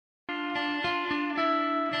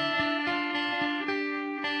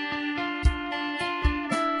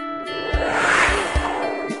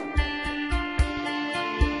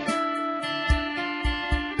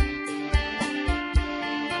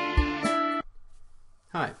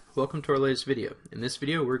Hi, welcome to our latest video. In this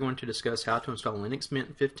video we're going to discuss how to install Linux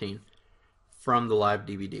Mint 15 from the live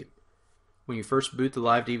DVD. When you first boot the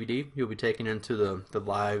live DVD, you'll be taken into the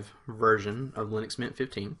live version of Linux Mint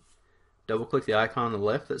 15. Double click the icon on the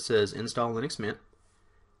left that says Install Linux Mint.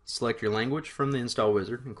 Select your language from the install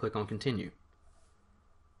wizard and click on Continue.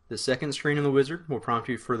 The second screen in the wizard will prompt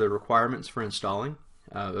you for the requirements for installing,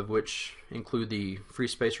 of which include the free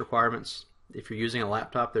space requirements. If you're using a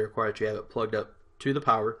laptop, they require that you have it plugged up to the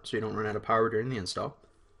power so you don't run out of power during the install.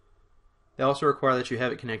 They also require that you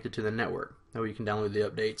have it connected to the network. That way you can download the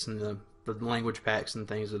updates and the language packs and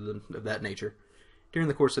things of that nature during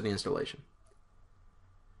the course of the installation.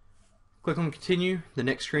 Click on Continue. The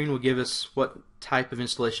next screen will give us what type of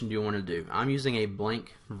installation do you want to do. I'm using a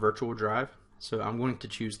blank virtual drive, so I'm going to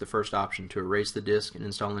choose the first option to erase the disk and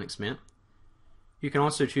install Linux Mint. You can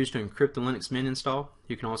also choose to encrypt the Linux Mint install.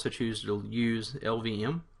 You can also choose to use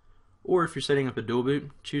LVM. Or if you're setting up a dual boot,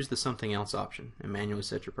 choose the something else option and manually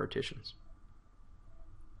set your partitions.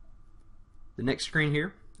 The next screen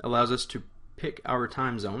here allows us to pick our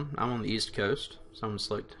time zone. I'm on the East Coast, so I'm going to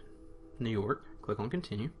select New York, click on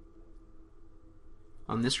Continue.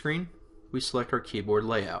 On this screen, we select our keyboard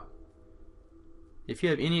layout. If you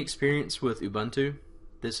have any experience with Ubuntu,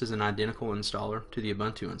 this is an identical installer to the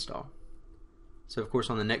Ubuntu install. So of course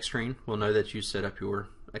on the next screen, we'll know that you set up your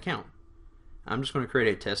account. I'm just going to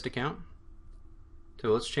create a test account. So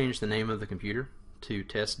let's change the name of the computer to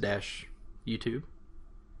test-YouTube.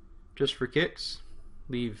 Just for kicks,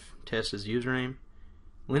 leave test as username.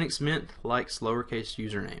 Linux Mint likes lowercase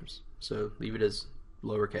usernames, so leave it as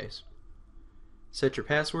lowercase. Set your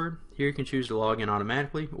password. Here you can choose to log in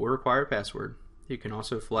automatically or require a password. You can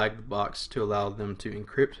also flag the box to allow them to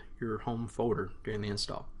encrypt your home folder during the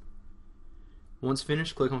install. Once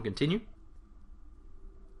finished, click on Continue.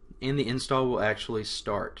 And the install will actually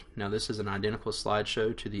start. Now this is an identical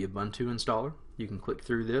slideshow to the Ubuntu installer. You can click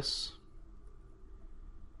through this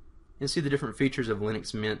and see the different features of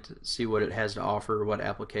Linux Mint, see what it has to offer, what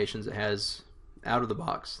applications it has out of the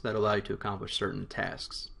box that allow you to accomplish certain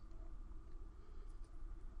tasks.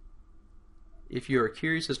 If you are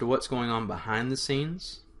curious as to what's going on behind the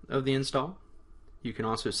scenes of the install, you can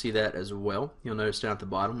also see that as well. You'll notice down at the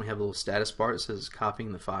bottom we have a little status bar that says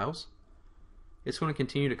copying the files. It's going to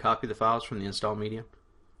continue to copy the files from the install media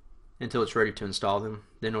until it's ready to install them.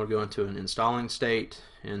 Then it'll go into an installing state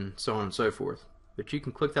and so on and so forth. But you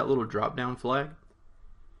can click that little drop down flag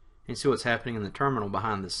and see what's happening in the terminal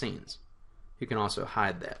behind the scenes. You can also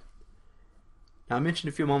hide that. Now I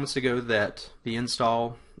mentioned a few moments ago that the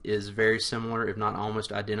install is very similar, if not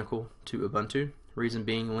almost identical, to Ubuntu. Reason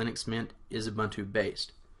being, Linux Mint is Ubuntu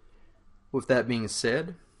based. With that being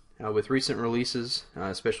said, with recent releases,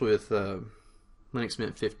 especially with Linux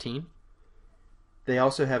Mint 15, they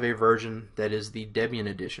also have a version that is the Debian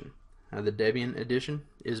edition. The Debian edition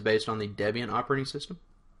is based on the Debian operating system,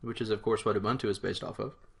 which is of course what Ubuntu is based off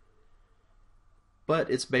of. But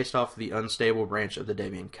it's based off the unstable branch of the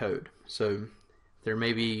Debian code. So there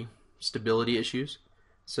may be stability issues.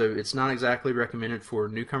 So it's not exactly recommended for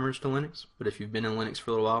newcomers to Linux, but if you've been in Linux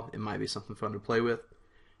for a little while, it might be something fun to play with,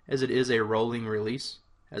 as it is a rolling release.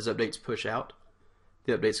 As updates push out,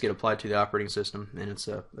 the updates get applied to the operating system, and it's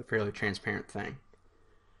a fairly transparent thing.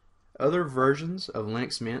 Other versions of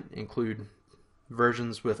Linux Mint include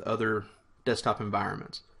versions with other desktop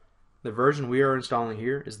environments. The version we are installing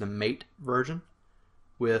here is the Mate version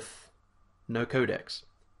with no codecs.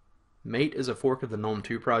 Mate is a fork of the GNOME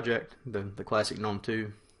 2 project, the classic GNOME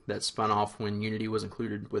 2 that spun off when Unity was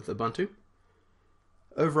included with Ubuntu.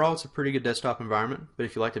 Overall, it's a pretty good desktop environment, but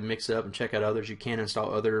if you like to mix it up and check out others, you can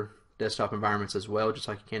install other desktop environments as well, just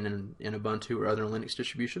like you can in Ubuntu or other Linux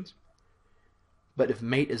distributions. But if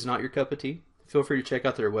Mate is not your cup of tea, feel free to check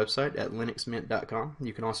out their website at linuxmint.com.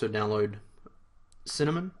 You can also download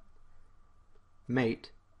Cinnamon, Mate,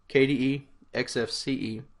 KDE,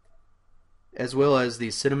 XFCE, as well as the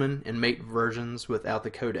Cinnamon and Mate versions without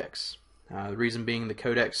the codecs. The reason being the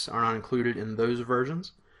codecs are not included in those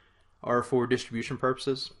versions are for distribution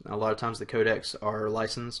purposes. A lot of times the codecs are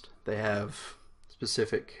licensed. They have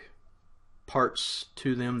specific parts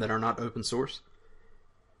to them that are not open source.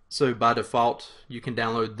 So by default, you can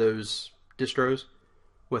download those distros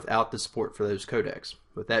without the support for those codecs.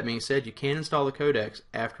 With that being said, you can install the codecs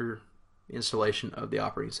after installation of the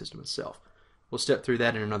operating system itself. We'll step through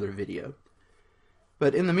that in another video.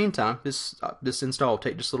 But in the meantime, this install will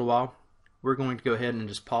take just a little while. We're going to go ahead and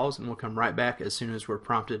just pause, and we'll come right back as soon as we're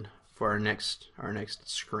prompted for our next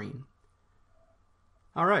screen.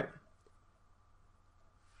 Alright.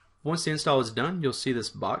 Once the install is done, you'll see this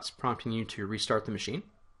box prompting you to restart the machine.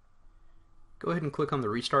 Go ahead and click on the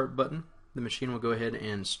restart button the machine will go ahead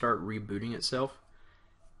and start rebooting itself.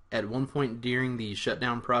 At one point during the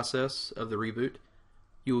shutdown process of the reboot,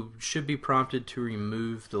 you should be prompted to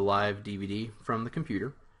remove the live DVD from the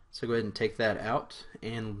computer. So go ahead and take that out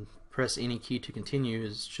and press any key to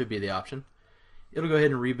continue should be the option. It'll go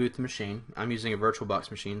ahead and reboot the machine. I'm using a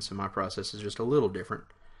VirtualBox machine, so my process is just a little different.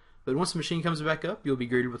 But once the machine comes back up, you'll be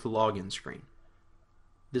greeted with the login screen.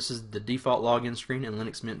 This is the default login screen in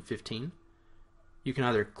Linux Mint 15. You can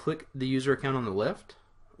either click the user account on the left,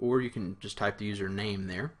 or you can just type the user name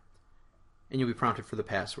there, and you'll be prompted for the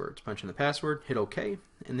password. Punch in the password, hit OK,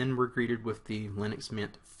 and then we're greeted with the Linux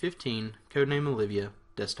Mint 15 codename Olivia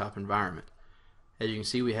desktop environment. As you can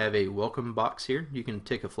see, we have a welcome box here. You can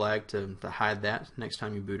tick a flag to hide that next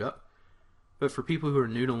time you boot up. But for people who are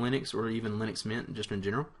new to Linux or even Linux Mint just in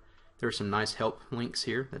general, there are some nice help links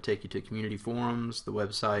here that take you to community forums, the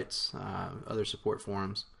websites, other support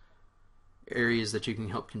forums, areas that you can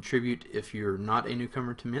help contribute if you're not a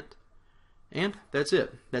newcomer to Mint. And that's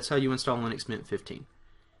it. That's how you install Linux Mint 15.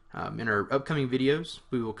 In our upcoming videos,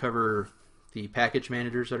 we will cover the package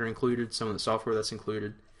managers that are included, some of the software that's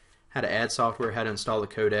included, how to add software, how to install the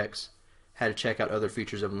codecs, how to check out other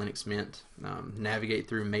features of Linux Mint, navigate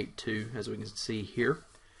through Mate 2 as we can see here,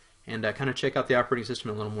 and kind of check out the operating system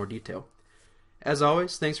in a little more detail. As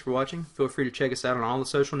always, thanks for watching. Feel free to check us out on all the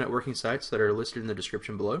social networking sites that are listed in the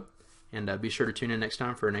description below, and be sure to tune in next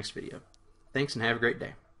time for our next video. Thanks and have a great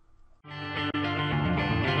day.